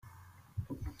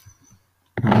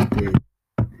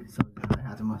नमस्ते सबैजनालाई।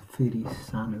 आज म फेरि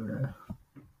सानो एउटा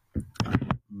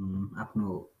आफ्नो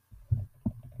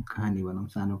कहानी भनौँ,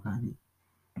 सानो कहानी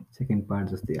सेकेन्ड पार्ट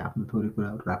जस्तै आफ्नो थोरै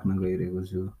कुराहरू राख्न गइरहेको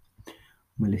छु।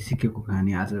 मैले सिकेको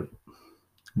कहानी आज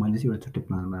मैले चाहिँ एउटा छुट्टै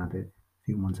प्लान बनाएको थिएँ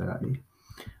फ्यु मन्थ्स अगाडि।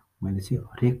 मैले चाहिँ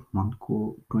हरेक मन्थको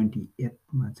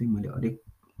 28मा चाहिँ मैले हरेक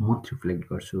मन्थ रिफ्लेक्ट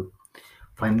गर्छु।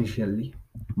 फाइनेन्सियल्ली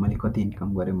मैले कति इन्कम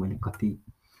गरेँ, मैले कति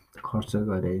खर्च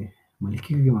गरेँ, मैले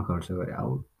केमा खर्च गरेँ,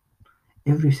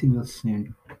 एभ्री सिङ्गल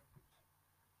सेन्ट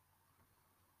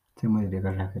चाहिँ मैले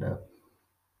रेकर्ड राखेर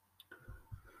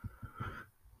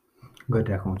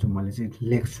गरिरहेको हुन्छु। मैले चाहिँ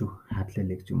लेख्छु, हातले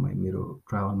लेख्छु। मेरो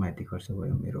ट्राभलमा यति खर्च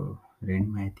भयो, मेरो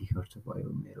रेन्टमा यति खर्च भयो,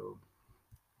 मेरो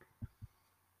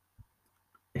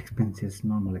एक्सपेन्सेस,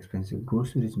 नर्मल एक्सपेन्सेस,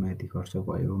 ग्रोसरिजमा यति खर्च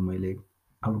भयो, मैले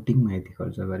आउटिङमा यति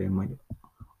खर्च गरेँ, मैले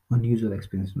अनयुजुअल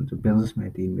एक्सपेन्सेस हुन्छ, बिजनेसमा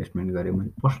यति इन्भेस्टमेन्ट गरेँ,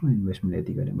 मैले पर्सनल इन्भेस्टमेन्ट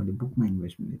यति गरेँ, मैले बुकमा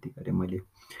इन्भेस्टमेन्ट यति गरेँ, मैले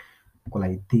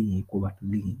कसलाई दिएँ, कोबाट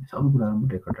लिएँ, सबै कुराहरू म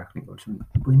रेकर्ड राख्ने गर्छु।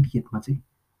 28मा चाहिँ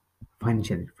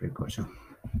फाइनेन्सियल रिफ्लेक्ट गर्छु।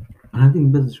 Another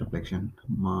thing, business reflection.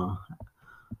 म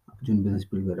जुन बिजनेस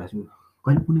बिल्ड गरिरहेको छु,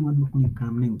 कहिले कुनै मन्थमा कुनै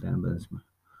काम नै हुँदैन बिजनेसमा।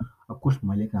 अफकोर्स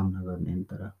मैले काम नगर्ने,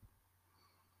 तर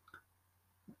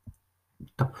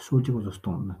सोचेको जस्तो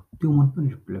हुन्न। त्यो मन्थ पनि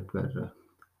रिफ्लेक्ट गरेर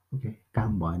ओके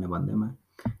काम भएन भन्दैमा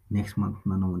नेक्स्ट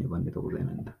मन्थमा नहुने भन्ने त हुँदैन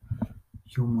नि त।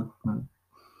 यो मन्थमा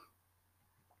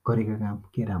गरेका काम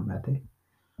के राम्रा थिए,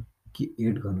 के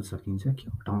एड गर्न सकिन्छ, के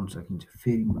हटाउन सकिन्छ,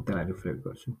 फेरि म त्यसलाई रिफ्लेक्ट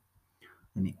गर्छु।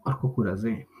 अनि अर्को कुरा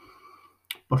चाहिँ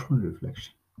पर्सनल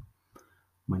रिफ्लेक्सन।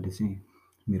 मैले चाहिँ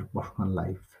मेरो पर्सनल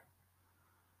लाइफ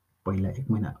पहिला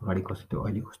 1 महिना अगाडि कस्तो थियो,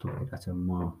 अहिले कस्तो भइरहेछ,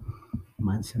 म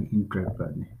मान्छेसँग इन्टरेक्ट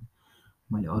गर्ने,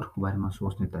 मैले अरूको बारेमा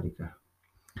सोच्ने तरिका,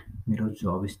 मेरो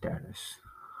जब स्ट्याटस।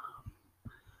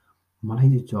 मलाई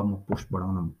चाहिँ जबमा पोस्ट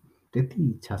बढाउन त्यति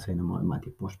इच्छा छैन, म माथि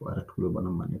पोस्ट भएर ठुलो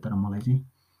बनाऊँ भन्ने। तर मलाई चाहिँ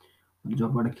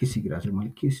जबबाट के सिकिरहेको छु, मैले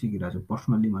के सिकिरहेको छु,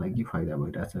 पर्सनल्ली मलाई के फाइदा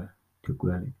भइरहेछ, त्यो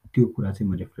कुरा चाहिँ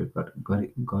म रिफ्लेक्ट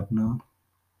गर्न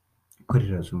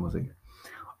गरिरहेको छु म चाहिँ।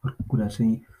 अर्को कुरा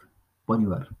चाहिँ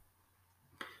परिवार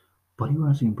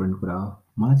चाहिँ इम्पोर्टेन्ट कुरा हो।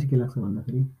 मलाई चाहिँ के लाग्छ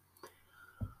भन्दाखेरि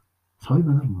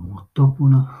सबैभन्दा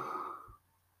महत्त्वपूर्ण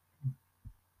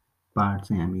पार्ट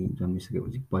चाहिँ हामी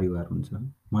जन्मिसकेपछि परिवार हुन्छ।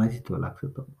 मलाई चाहिँ त्यो लाग्छ।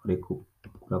 त हरेकको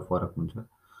कुरा फरक हुन्छ,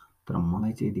 तर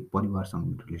मलाई चाहिँ यदि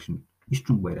परिवारसँग रिलेसन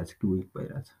स्ट्रङ भइरहेछ कि विक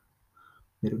भइरहेछ,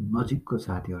 मेरो नजिकको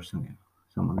साथीहरूसँग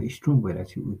सम्बन्ध स्ट्रङ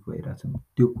भइरहेछ कि विक भइरहेछ,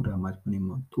 त्यो कुरामा पनि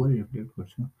म थोरै रिफ्लेक्ट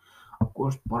गर्छु।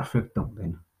 अफकोर्स पर्फेक्ट त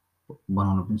हुँदैन,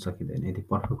 बनाउन पनि सकिँदैन। यदि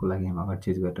पर्फेक्टको लागि हामी अगाडि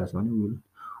चेज गरिरहेछ भने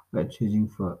we are chasing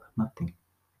for nothing.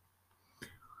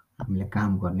 हामीले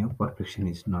काम गर्ने हो, perfection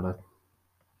is not a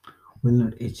will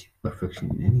not achieve perfection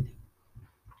in anything.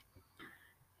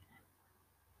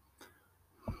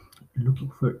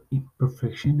 Looking for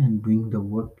imperfection and doing the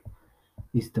work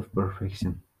is the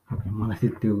perfection. मलाई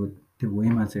चाहिँ त्यो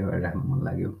वेमा चाहिँ एउटा राख्न मन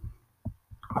लाग्यो।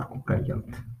 अर्को कुरा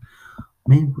हेल्थ,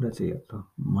 मेन कुरा चाहिँ हेल्थ हो।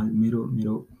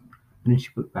 मेरो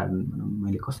प्रिन्सिपल प्याटर्न भनौँ,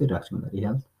 मैले कसरी राख्छु भन्दाखेरि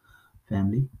health,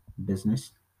 family,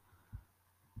 business,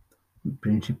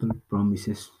 principal,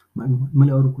 premises.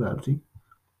 मैले अरू कुराहरू चाहिँ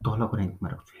तलको ऱ्याङ्कमा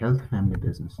राख्छु। Health, family,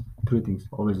 business, 3 things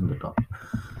always in the top.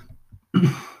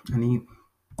 अनि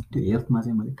त्यो हेल्थमा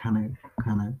चाहिँ मैले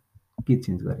खाना के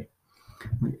चेन्ज गरेँ,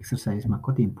 मैले एक्सर्साइजमा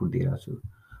कति इनपुट दिइरहेको छु,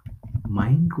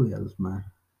 माइन्डको हेल्थमा,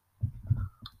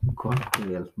 गटको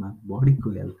हेल्थमा, बडीको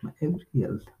हेल्थमा, एभ्री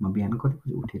हेल्थ। म बिहान कति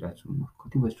बजी उठिरहेको छु, म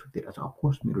कति बजी सुतिरहेको छु।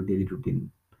 अफकोर्स मेरो डेली रुटिन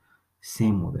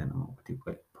सेम हुँदैन, म कति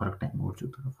फरक टाइममा उठ्छु,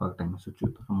 तर फरक टाइममा सुत्छु।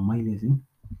 तर मैले चाहिँ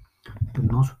त्यो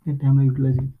नसुत्ने टाइमलाई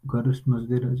युटिलाइज गरेर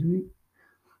नसुतिरहेको छु कि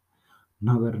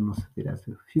नगरेर नसुतिरहेको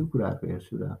छु, फ्यु कुराहरू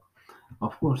हेर्छु। र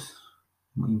अफकोर्स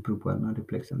म इम्प्रुभ गर्न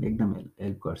रिफ्लेक्सन एकदम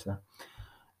हेल्प गर्छ।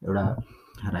 एउटा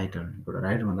राइटर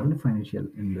भन्दा पनि फाइनेन्सियल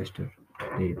इन्भेस्टर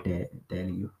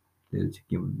ट्यालियो त्यसले चाहिँ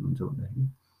के भन्नुहुन्छ भन्दाखेरि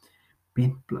pain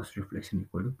plus reflection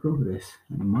equal to progress.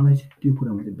 अनि मलाई चाहिँ त्यो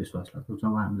कुरामा चाहिँ विश्वास लाग्छ।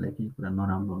 जब हामीलाई केही कुरा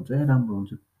नराम्रो हुन्छ या राम्रो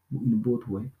हुन्छ, इन बोथ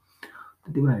वे,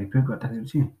 त्यति बेला रिफ्लेक्ट गर्दाखेरि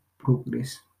चाहिँ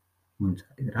प्रोग्रेस हुन्छ।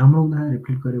 राम्रो हुँदा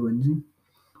रिफ्लेक्ट गऱ्यो भने चाहिँ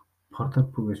फर्दर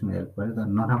प्रोग्रेसमा हेल्प गर्यो, तर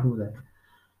नराम्रो हुँदा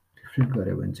रिफ्लेक्ट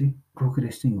गऱ्यो भने चाहिँ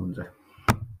प्रोग्रेस चाहिँ हुन्छ।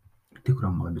 त्यो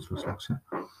कुरामा मलाई विश्वास लाग्छ।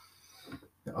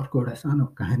 अर्को एउटा सानो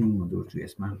कहानी म जोड्छु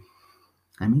यसमा।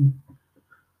 हामी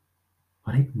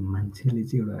हरेक मान्छेले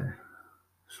चाहिँ एउटा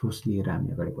सोच लिएर हामी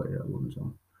अगाडि बढिरहेको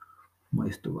हुन्छौँ। म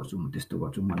यस्तो गर्छु, म त्यस्तो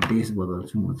गर्छु, म देश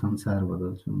बदल्छु, म संसार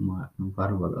बदल्छु, म आफ्नो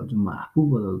घर बदल्छु, म आफू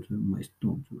बदल्छु, म यस्तो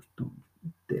हुन्छु उस्तो हुन्छु।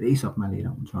 धेरै सपना लिएर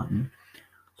हुन्छौँ हामी।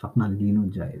 सपना लिनु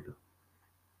जायज।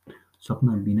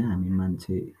 सपना बिना हामी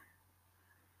मान्छे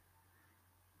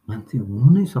हुनु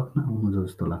नै सपना हुनु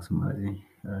जस्तो लाग्छ मलाई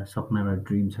चाहिँ। सपना एउटा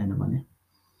ड्रिम छैन भने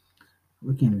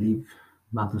वी क्यान लिभ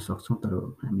बाँच्न सक्छौँ तर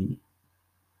हामी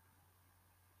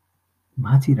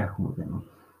बाँचिरहेको हुँदैनौँ।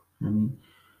 हामी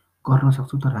गर्न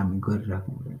सक्छौँ तर हामी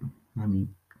गरिरहेको हुँदैनौँ।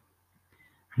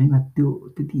 हामीमा त्यो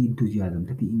त्यति इन्थुजियाजम,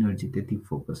 त्यति इनर्जी, त्यति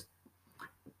फोकस,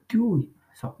 त्यो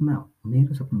सपना हुने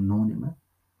र सपना नहुनेमा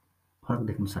फरक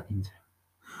देख्न सकिन्छ।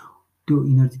 त्यो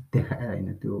इनर्जी देखाएर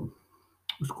होइन, त्यो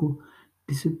उसको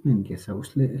डिसिप्लिन के छ,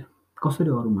 उसले कसरी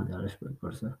अरूमाझ रेस्पेक्ट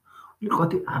गर्छ, उसले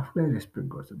कति आफूलाई रेस्पेक्ट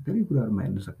गर्छ, धेरै कुराहरूमा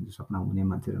हेर्न सकिन्छ सपना हुने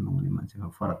मान्छे र नहुने मान्छेमा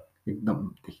फरक एकदम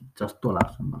देखि जस्तो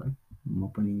लाग्छ मलाई। म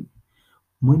पनि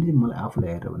मलाई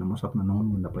आफूलाई हेरेर भने म सपना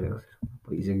नहुनुभन्दा पहिला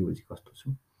भइसकेपछि कस्तो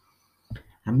छु।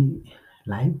 हामी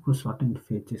लाइफको सर्ट एन्ड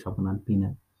फेज चाहिँ सपना बिना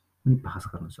पनि पास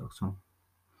गर्न सक्छौँ।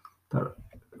 तर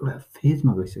एउटा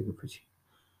फेजमा गइसकेपछि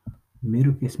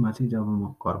मेरो केसमा चाहिँ जब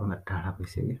म घरभन्दा टाढा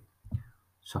भइसकेँ,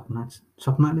 सपना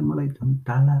सपनाले मलाई झन्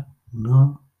टाढा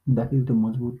नहुँदाखेरि त्यो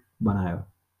मजबुत बनायो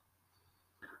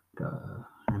र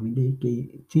हामीले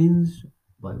केही चेन्ज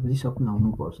भएपछि सपना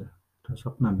आउनुपर्छ। र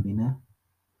सपना बिना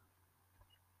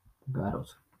गाह्रो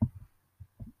छ।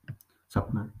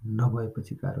 सपना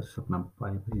नभएपछि गाह्रो छ, सपना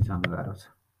भएपछि झन् गाह्रो छ।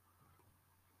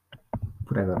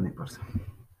 पुरा गर्नै पर्छ।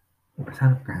 एउटा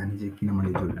सानो कहानी चाहिँ किन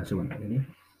मैले जोडिरहेको छु भन्दाखेरि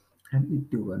हामीले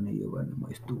त्यो गर्ने, यो गर्ने, म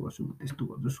यस्तो गर्छु, म त्यस्तो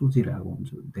गर्छु सोचिरहेको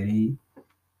हुन्छु। धेरै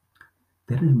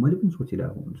धेरै मैले पनि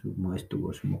सोचिरहेको हुन्छु, म यस्तो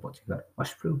गर्छु, म पछि गएर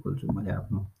हस्पिटल खोल्छु, मैले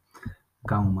आफ्नो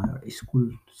गाउँमा एउटा स्कुल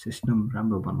सिस्टम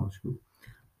राम्रो बनाउँछु,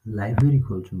 लाइब्रेरी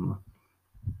खोल्छु म।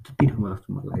 जति ठाउँमा सक्छु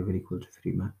म लाइब्रेरी खोल्छु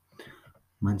फ्रीमा।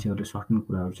 मान्छेहरूले सर्टेन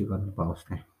कुराहरू चाहिँ गर्न पाओस्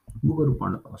त्यहाँ। बुकहरू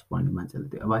पढ्न पाओस्, पढ्ने मान्छेले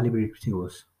त्यो एभाइलेबिलिटी चाहिँ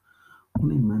होस्।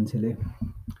 कुनै मान्छेले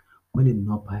मैले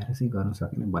नपाएर चाहिँ गर्न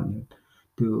सकिनँ भन्ने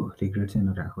त्यो रिग्रेट चाहिँ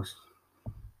नराखोस्।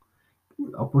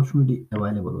 अपर्च्युनिटी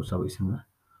एभाइलेबल हो सबैसँग,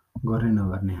 गर्ने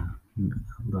नगर्ने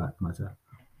हाम्रो हातमा छ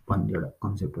भन्ने एउटा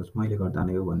कन्सेप्ट होस्। मैले गर्दा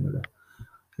नै हो भन्ने एउटा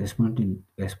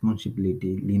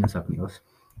रेस्पोन्सिबिलिटी लिन सक्ने होस्।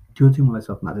 त्यो चाहिँ मलाई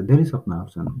सपना छ। धेरै सपनाहरू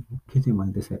छन्, के चाहिँ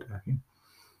मैले त्यसरी राखेँ।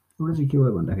 एउटा चाहिँ के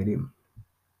भयो भन्दाखेरि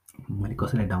मैले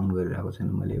कसैलाई डाउन गरिरहेको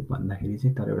छैन मैले भन्दाखेरि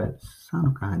चाहिँ, तर एउटा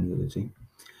सानो कहानी हो यो चाहिँ।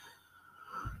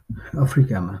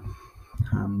 अफ्रिकामा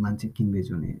मान्छे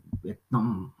किनबेच हुने एकदम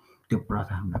त्यो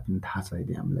प्रथा हामीलाई पनि थाहा छ।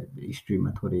 अहिले हामीलाई हिस्ट्रीमा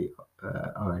थोरै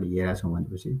अगाडि हेरेका छौँ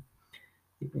भनेपछि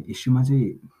हिस्ट्रीमा चाहिँ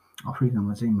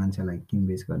अफ्रिकामा चाहिँ मान्छेलाई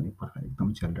किनबेच गर्ने प्रथा एकदम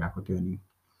चलिरहेको थियो। अनि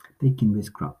त्यही किनबेच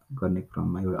गर्ने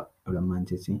क्रममा एउटा एउटा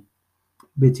मान्छे चाहिँ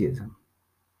बेचिएछ।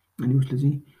 अनि उसले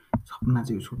चाहिँ सपना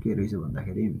चाहिँ उसको के रहेछ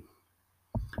भन्दाखेरि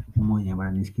म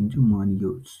यहाँबाट निस्किन्छु, म अनि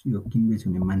यो किनबेच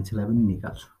हुने मान्छेलाई पनि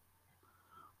निकाल्छु,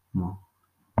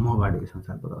 मबाट यो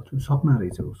संसार बदल्छु, सपना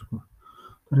रहेछ उसको।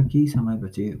 तर केही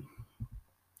समयपछि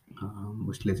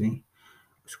उसले चाहिँ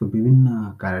उसको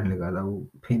विभिन्न कारणले गर्दा ऊ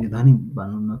फेरि धनी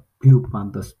भनौँ न, फेरि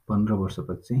 5, 10, 15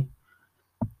 वर्षपछि चाहिँ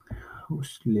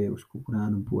उसले उसको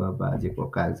पुरानो बुवा बाजेको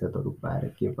कागजातहरू पाएर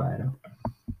के पाएर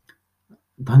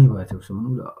धनी भएछ। उसो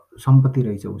भनौँ न सम्पत्ति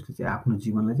रहेछ। उसले चाहिँ आफ्नो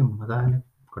जीवनलाई चाहिँ मजाले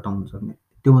कटाउन सक्ने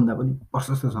त्योभन्दा पनि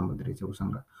प्रशस्त सम्पत्ति रहेछ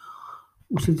उसँग।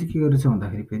 उसले चाहिँ के गरेछ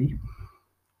भन्दाखेरि फेरि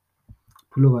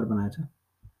ठुलो घर बनाएछ,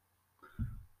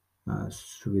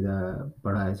 सुविधा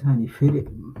बढाएछ, अनि फेरि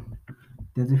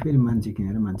त्यहाँ चाहिँ फेरि मान्छे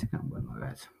किनेर मान्छे काम गर्न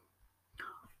लगाएछ।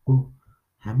 हो,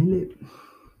 हामीले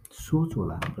सोच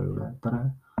होला हाम्रो एउटा, तर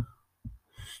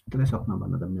त्यसलाई सपना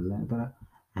भन्न त मिल्दैन। तर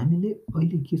हामीले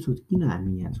अहिले के सोच, किन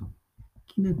हामी यहाँ छौँ,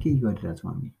 किन केही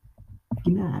गरिरहेछौँ हामी,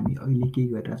 किन हामी अहिले केही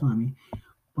गरिरहेछौँ, हामी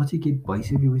पछि केही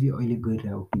भइसकेपछि अहिले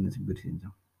गरिरहेको किन चाहिँ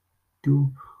बिर्सिन्छौँ। त्यो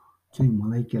चाहिँ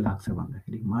मलाई के लाग्छ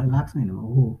भन्दाखेरि, मलाई लाग्छ होइन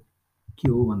हो, के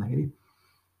हो भन्दाखेरि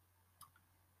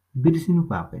बिर्सिनु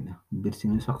पाप होइन,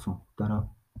 बिर्सिन सक्छौँ। तर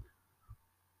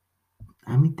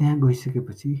हामी त्यहाँ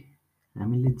गइसकेपछि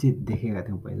हामीले जे देखेका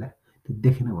थियौँ पहिला त्यो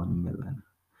देखेन भन्नु मिल्दैन।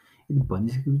 यदि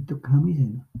भनिसकेपछि त्यो कामै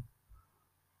छैन।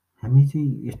 हामी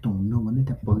चाहिँ यस्तो हुन्नौँ भने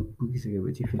त्यहाँ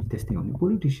पुगिसकेपछि फेरि त्यस्तै हुने।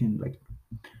 पोलिटिसियन लाइक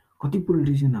कति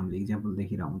पोलिटिसियन हामीले इक्जाम्पल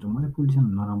देखिरहेको हुन्छौँ। मैले पोलिटिसियन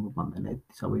नराम्रो भन्दैन,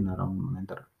 यति सबै नराम्रो भन्दैन,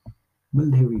 तर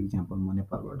मैले देखेको इक्जाम्पल म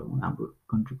नेपालबाट हो। हाम्रो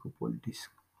कन्ट्रीको पोलिटिक्स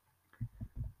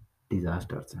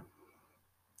डिजास्टर छ।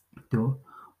 त्यो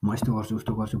म यस्तो गर्छु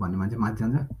उस्तो गर्छु भन्ने मान्छे माथि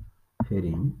जान्छ,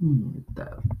 फेरि यता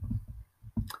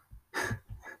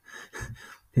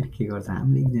फेरि के गर्छ।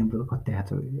 हामीले इक्जाम्पल कति थाहा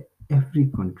छ, एभ्री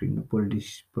कन्ट्रीमा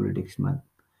पोलिटिक्समा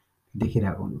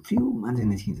देखिरहेको हुन्छ। फ्यु मान्छे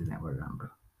निस्किन्छ त्यहाँबाट राम्रो।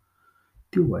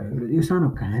 त्यो भयो, यो सानो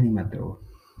कहानी मात्र हो।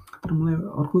 तर मलाई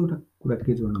अर्को एउटा कुरा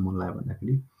के जोड्न मन लाग्यो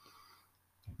भन्दाखेरि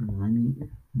हामी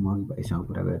म अघि भाइसँग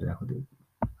कुरा गरिरहेको थियौँ,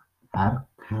 हार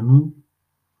खानु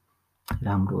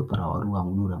राम्रो हो तर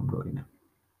हरुवाउनु राम्रो होइन।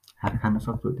 हार खान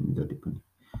सक्छौ तिमी जति पनि,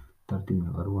 तर तिमी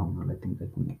हरुवाउनलाई तिमीलाई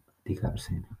कुनै अधिकार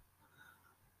छैन।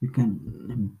 You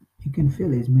can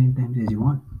fail as many times as you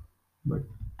want, but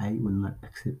I will not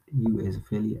accept you as a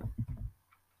failure.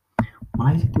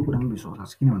 मलाई चाहिँ त्यो कुरामा विश्वास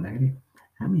छ किन भन्दाखेरि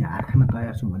हामी हार खान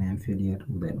तयार छौँ भने हामी फेलियर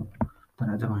हुँदैनौँ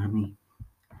तर जब हामी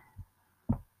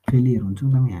फेलियर हुन्छौँ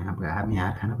त हामी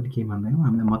हार खान पनि केही मान्दैनौँ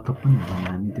हामीलाई मतलब पनि हुँदैन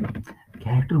हामी त्यो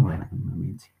क्यारेक्टर हुँदैन हामीमा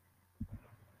मेन चाहिँ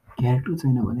क्यारेक्टर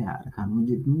छैन भने हार खानु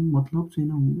जित्नु मतलब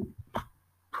छैन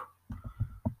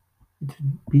इट्स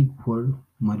बिग वर्ल्ड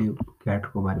मैले यो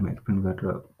क्यारेक्टरको बारेमा एक्सप्लेन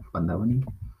गरेर भन्दा पनि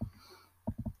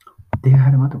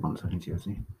देखाएर मात्र भन्न सकिन्छ यो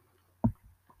चाहिँ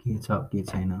के छ के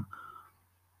छैन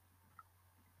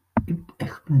it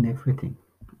explain everything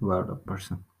about a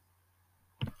person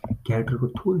क्यारेक्टरको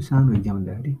थोरै सानो इक्जाम्पल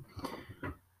दिँदाखेरि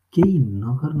केही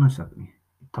नगर्न सक्ने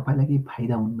तपाईँलाई केही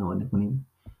फाइदा हुन्न भने कुनै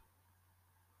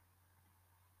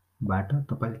बाट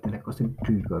तपाईँले त्यसलाई कसरी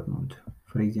ट्रिट गर्नुहुन्छ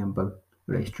फर इक्जाम्पल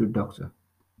एउटा स्ट्रिट डग छ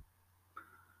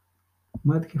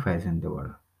मलाई त के फाइदा छैन त्योबाट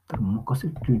तर म कसरी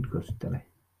ट्रिट गर्छु त्यसलाई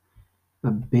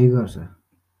एउटा बेगर छ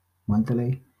मैले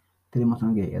त्यसले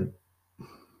मसँग हेल्प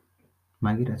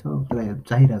मागिरहेछ त्यसलाई हेल्प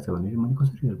चाहिरहेछ भने चाहिँ मैले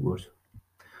कसरी हेल्प गर्छु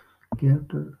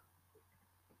क्यारेक्टर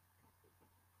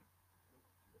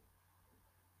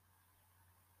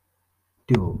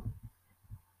त्यो हो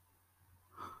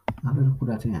अर्को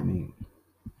कुरा चाहिँ हामी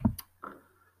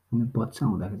बच्चा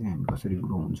हुँदाखेरि चाहिँ हामी कसरी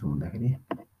ग्रो हुन्छौँ भन्दाखेरि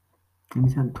हामी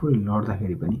सानो थोरै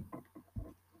लड्दाखेरि पनि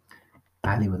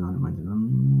ताली बजाउने मान्छे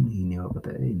हिँड्ने भएको त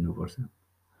हिँड्नुपर्छ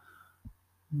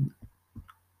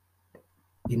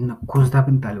हिँड्न खोज्दा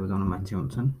पनि ताली बजाउने मान्छे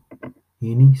हुन्छन्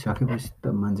हिँडिसकेपछि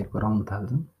त मान्छे कराउन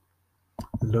थाल्छन्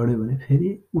लड्यो भने फेरि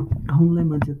उठाउनलाई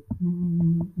मान्छे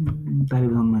ताली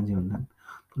बजाउने मान्छे हुन्छन्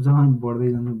जब हामी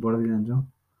बढ्दै जान्छौँ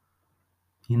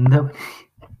हिँड्दा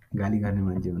पनि गाली गर्ने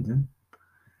मान्छे हुन्छन्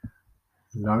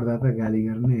लड्दा त गाली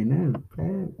गर्ने होइन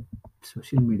प्रायः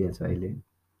सोसियल मिडिया छ अहिले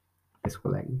त्यसको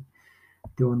लागि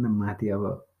त्योभन्दा माथि अब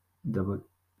जब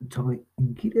जब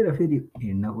गिरेर फेरि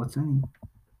हिँड्न खोज्छ नि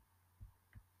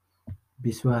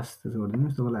विश्वास त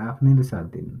छोडिदिनुहोस् तपाईँलाई आफ्नैले साथ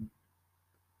दिनु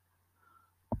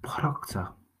फरक छ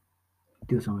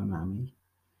त्यो समयमा हामी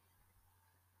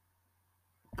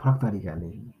फरक तरिकाले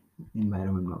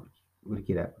इन्भाइरोमेन्टमा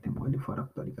हुर्किरहेको थियौँ अहिले फरक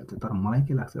तरिका छ तर मलाई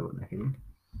के लाग्छ भन्दाखेरि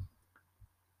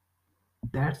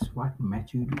that's what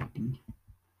maturity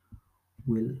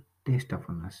will test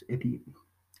upon अस यदि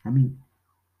हामी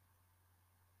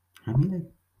हामीलाई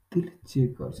त्यसले चेक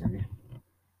गर्छ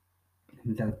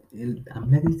क्या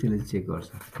हामीलाई चाहिँ त्यसले चेक गर्छ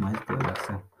मलाई त्यो लाग्छ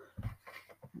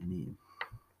अनि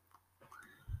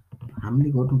हामीले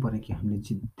गर्नुपर्ने कि हामीले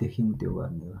जे देख्यौँ त्यो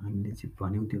गर्ने हो हामीले जे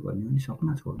भन्यौँ त्यो गर्ने हो अनि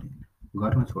सपना छोड्ने होइन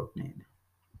गर्न छोड्ने होइन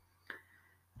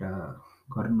र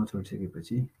गर्न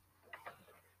नछोडिसकेपछि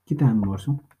कि त हामी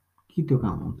मर्छौँ कि त्यो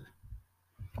काम हुन्छ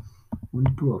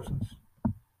only two options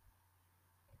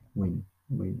win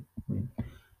win win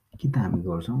कि त हामी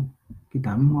गर्छौँ कि त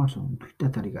हामी मर्छौँ दुईवटा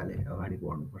तरिकाले अगाडि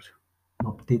बढ्नुपर्छ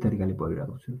म त्यही तरिकाले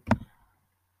बढिरहेको छु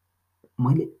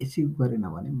मैले एचिभ गरेन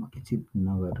भने म एचिभ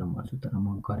नगरेर मर्छु तर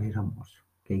म गरेर मर्छु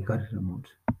केही गरेर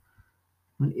मर्छु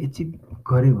मैले एचिभ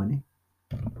गरेँ भने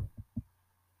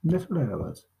that's what I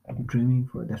was dreaming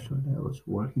for that's what I was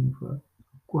working for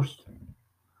course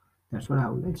that's what I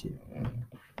would achieve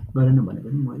गरेन भने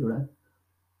पनि म एउटा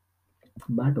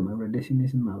बाटोमा एउटा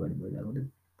डेस्टिनेसनमा अगाडि बढिरहेको थिएँ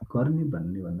गर्ने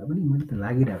भन्ने भन्दा पनि मैले त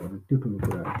लागिरहेको थिएँ त्यो ठुलो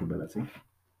कुरा त्यो बेला चाहिँ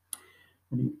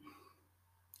अनि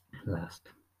लास्ट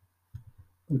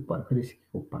मैले भर्खरै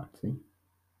सिकेको पाठ चाहिँ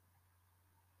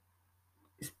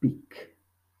स्पिक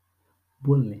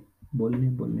बोल्ने बोल्ने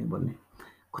बोल्ने बोल्ने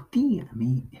कति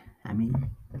हामी हामी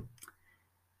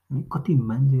कति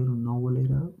मान्छेहरू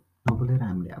नबोलेर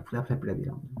हामीले आफूलाई आफूलाई पीडा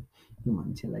दिइरहेको हुन्छ यो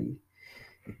मान्छेलाई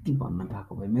यति भन्न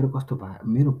पाएको भए मेरो कस्तो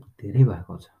मेरो धेरै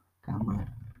भएको छ काममा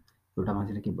एउटा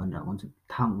मान्छेले के भनिरहेको हुन्छ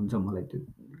थाहा हुन्छ मलाई त्यो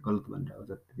गलत भनिरहेको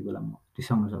छ त्यति बेला म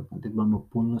रिसाउन सक्दैन त्यति बेला म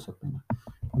बोल्न सक्दैन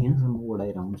यहाँसम्म वर्ड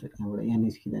आइरहेको हुन्छ यहाँबाट यहाँ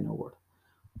निस्किँदैन वर्ड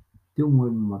त्यो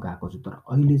मोडमा गएको छु तर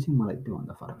अहिले चाहिँ मलाई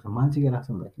त्योभन्दा फरक छ मलाई चाहिँ के लाग्छ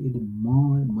भन्दाखेरि यदि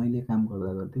मैले काम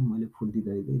गर्दा गर्दै मैले फुल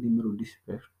दिँदा दिँदै यदि मेरो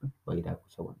डिसरेस्पेक्ट भइरहेको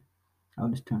छ भने आई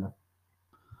विल स्ट्यान्ड अप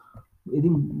यदि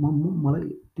मलाई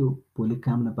त्यो भोलि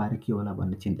काम नपाएर के होला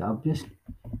भन्ने चिन्ता अभियसली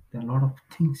त्यहाँ लट अफ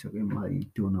थिङ्स छ कि मलाई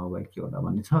त्यो नभए के होला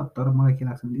भन्ने छ तर मलाई के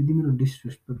लाग्छ भने यदि मेरो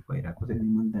डिसरेस्पेक्ट भइरहेको छ यदि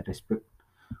मैले त्यहाँ रेस्पेक्ट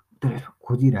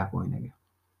खोजिरहेको होइन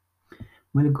क्या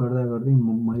मैले गर्दा गर्दै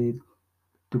मैले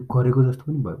त्यो गरेको जस्तो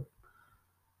पनि भयो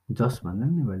जस भन्छ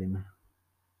नि नेपालीमा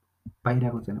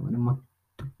पाइरहेको छैन भने म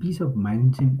त्यो पिस अफ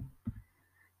माइन्ड चाहिँ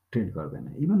ट्रेड गर्दैन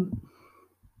इभन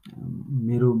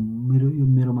मेरो मेरो यो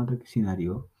मेरो मात्र सिनारी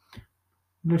हो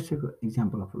let's take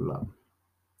example of love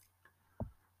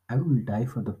I will die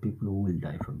for the people who will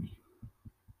die for me.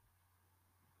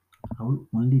 I will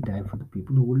only die for the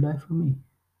people who will die for me.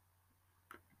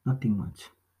 Nothing much.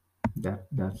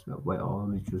 That's why I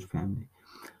always choose family.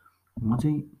 म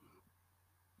चाहिँ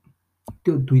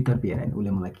त्यो दुईतर्फी हेराएन,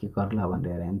 उसले मलाई के गर्ला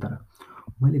भनेर हेराएन, तर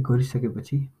मैले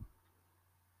गरिसकेपछि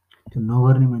त्यो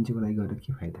नगर्ने मान्छेको लागि गरेर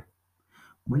के फाइदा?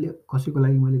 मैले कसैको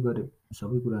लागि मैले गरेँ,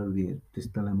 सबै कुराहरू दिएँ,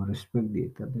 त्यसलाई म रेस्पेक्ट दिएँ,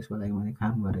 तर त्यसको लागि मैले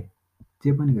काम गरेँ,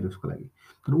 जे पनि गरेँ उसको लागि।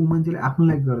 तर ऊ मान्छेले आफ्नो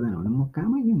लागि गर्दैन भने म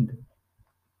कामै किन त?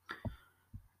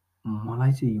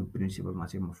 मलाई चाहिँ यो प्रिन्सिपलमा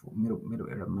चाहिँ मेरो मेरो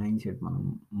एउटा माइन्डसेट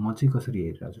भनौँ, म चाहिँ कसरी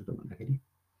हेरिरहेको छु त भन्दाखेरि,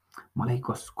 मलाई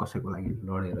कसैको लागि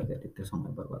लडेर धेरै त्यो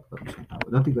समय बर्बाद गर्नु छैन। अब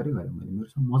जति गरेँ गरेँ मैले,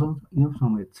 मेरोसँग मसँग इनफ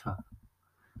समय छ।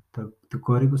 तर त्यो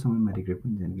गरेको समयमा रिग्रेट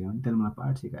पनि छैन, किनभने त्यसले मलाई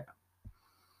पाठ सिकायो।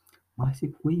 मलाई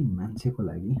चाहिँ कोही मान्छेको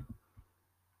लागि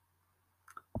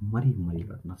मरी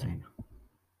लड्न छैन।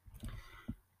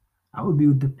 I will be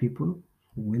with the people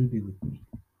who will be with me.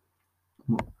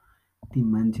 म ती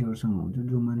मान्छेहरूसँग हुन्छु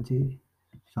जो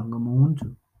मान्छेसँग म हुन्छु।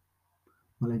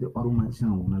 मलाई त्यो अरू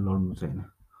मान्छेसँग हुन लड्नु छैन।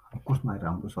 अफकोर्स मलाई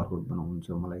राम्रो सर्कल बनाउनु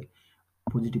छ, मलाई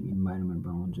पोजिटिभ इन्भाइरोमेन्ट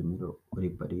बनाउनु छ मेरो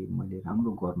वरिपरि, मैले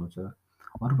राम्रो गर्नु छ,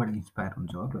 अरूबाट इन्सपायर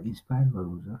हुन्छ, अरूलाई इन्सपायर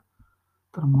गर्नु छ।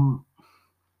 तर म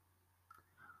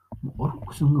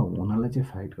अरूसँग हुनलाई चाहिँ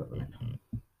फाइट गर्दैन।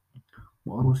 म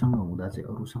अरूसँग हुँदा चाहिँ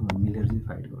अरूसँग मिलेर चाहिँ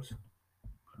फाइट गर्छु।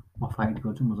 म फाइट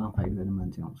गर्छु, मसँग फाइट गर्ने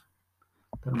मान्छे आउँछ,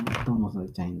 तर म एकदम मसँग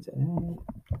चाहिन्छ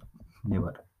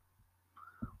नेभर।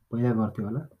 पहिला गर्थ्यो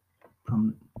होला, from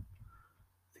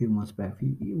few months back,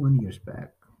 1 years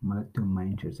back मलाई त्यो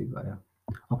माइन्डसेट चाहिँ गयो।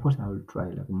 Of course I will try,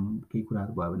 like केही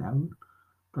कुराहरू भयो भने I will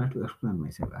try to explain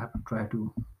myself, I will try to,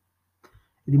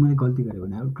 यदि मैले गल्ती गरेँ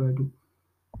भने I will try to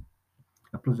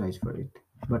apologize for it,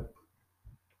 but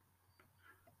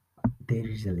there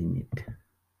is a limit.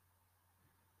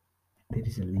 There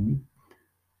is a limit,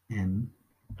 and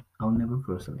I'll never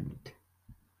cross the limit.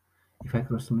 If I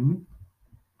cross the limit,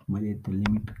 मैले त्यो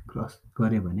limit cross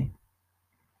गरेँ भने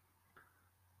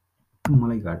त्यो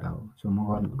मलाई घाटा हो। सो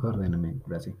म गर्दैन मेन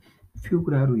कुरा चाहिँ। फ्यु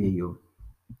कुराहरू यही हो।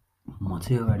 म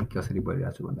चाहिँ अगाडि कसरी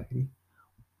बढिरहेको छु भन्दाखेरि,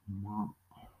 म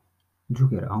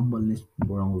झुकेर हम्बलनेस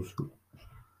बढाउँछु।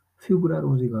 फ्यु कुराहरू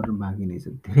अझै गर्न बाँकी नै छ,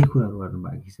 धेरै कुराहरू गर्न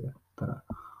बाँकी छ, तर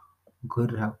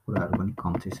गरिरहेको कुराहरू पनि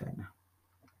कम चाहिँ छैन।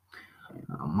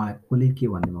 मलाई कसले के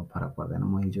भन्नेमा फरक पर्दैन।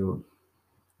 म हिजो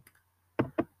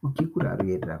के कुराहरू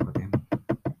हेरिरहेको थिएँ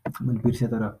मैले बिर्सेँ,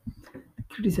 तर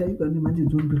क्रिटिसाइज गर्ने मान्छे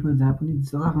जुन फिल्डमा जहाँ पनि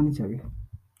जता पनि छ क्या,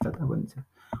 जता पनि छ।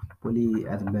 भोलि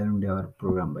आज ब्यालोन डे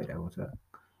प्रोग्राम भइरहेको छ,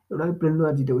 एउटाले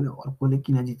ब्यालोन जित्यो भने अर्कोले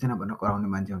किन जित्दैन भनेर कराउने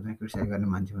मान्छे हुन्छ, क्रिटिसाइज गर्ने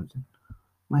मान्छे हुन्छ।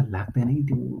 मलाई लाग्दैन कि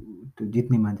त्यो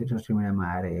जित्ने मान्छे सोसियल मिडियामा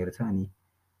आएर हेर्छ अनि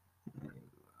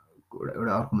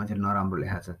एउटा अर्को मान्छेले नराम्रो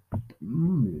लेखाएको छ,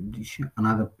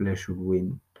 another player should win,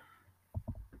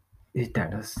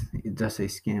 status just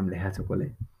scam लेखाएको छ कसले,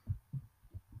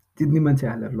 जित्ने मान्छे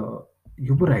हालेर ल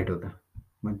यो पो राइट हो त,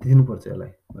 मैले दिनुपर्छ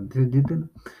यसलाई भने त्यो जित्दैन।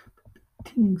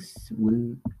 थिङ्स विल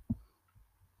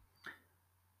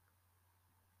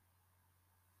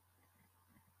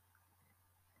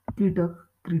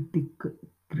क्रिटिक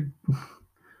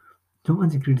जो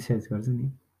मान्छे क्रिटिसाइज गर्छ नि,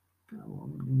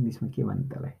 अब इङ्ग्लिसमा के भन्ने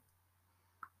त्यसलाई,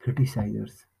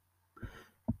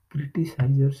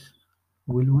 criticisers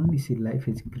will only C life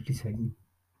is criticising.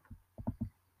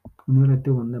 उनीहरूलाई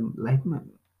त्योभन्दा लाइफमा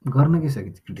गर्न के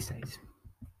सकिन्छ criticise.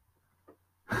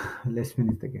 Let's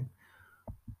finish the game,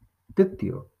 त्यति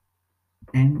हो,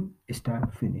 एन्ड स्टार्ट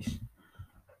फिनिस।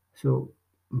 सो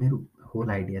मेरो होल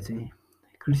आइडिया चाहिँ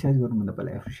क्रिटिसाइज गर्नुभन्दा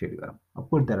पहिला एप्रिसिएट गरौँ।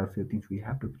 Of course there are few things we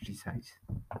have to criticise,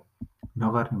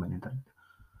 नगर्ने भने तर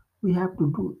we have to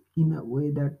do in a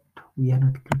way that we are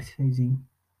not criticising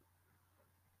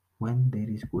when there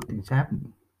is good things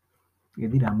happening.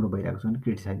 यदि राम्रो भइरहेको छ भने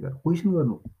क्रिटिसाइज गर, क्वेसन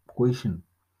गर्नु। क्वेसन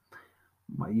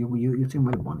यो यो यो चाहिँ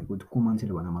मैले भनेको को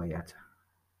मान्छेले भने मलाई याद छ,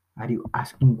 are you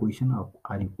asking question or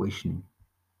are you questioning?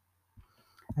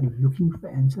 Are you looking for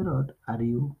answer or are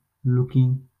you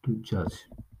looking to जज?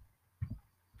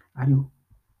 Are you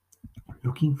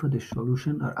looking for the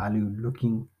solution or are you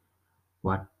looking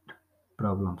what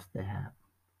problems they have?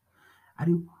 Are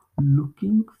you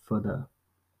looking for the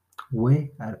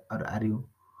way or are you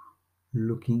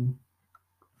looking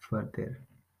for their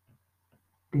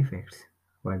defects,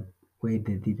 what way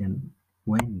they didn't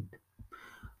went?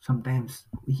 Sometimes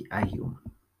we are human,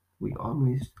 we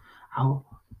always, how,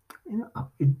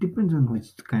 it depends on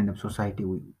which kind of society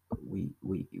we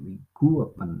grew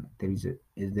up in. There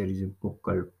is a book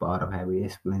called Power of Habit,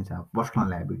 explains our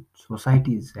personal habit,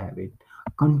 society's habit,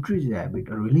 country's habit,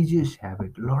 a religious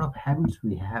habit, a lot of habits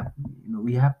we have,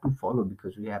 we have to follow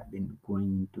because we have been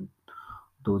going into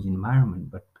those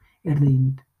environment. But at the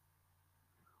end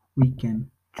we can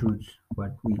choose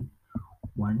what we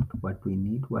want, what we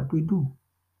need, what we do.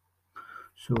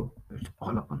 So it's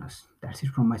all upon us. That's it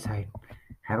from my side.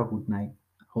 Have a good night.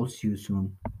 I'll see you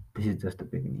soon. This is just the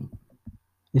beginning.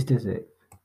 Stay safe.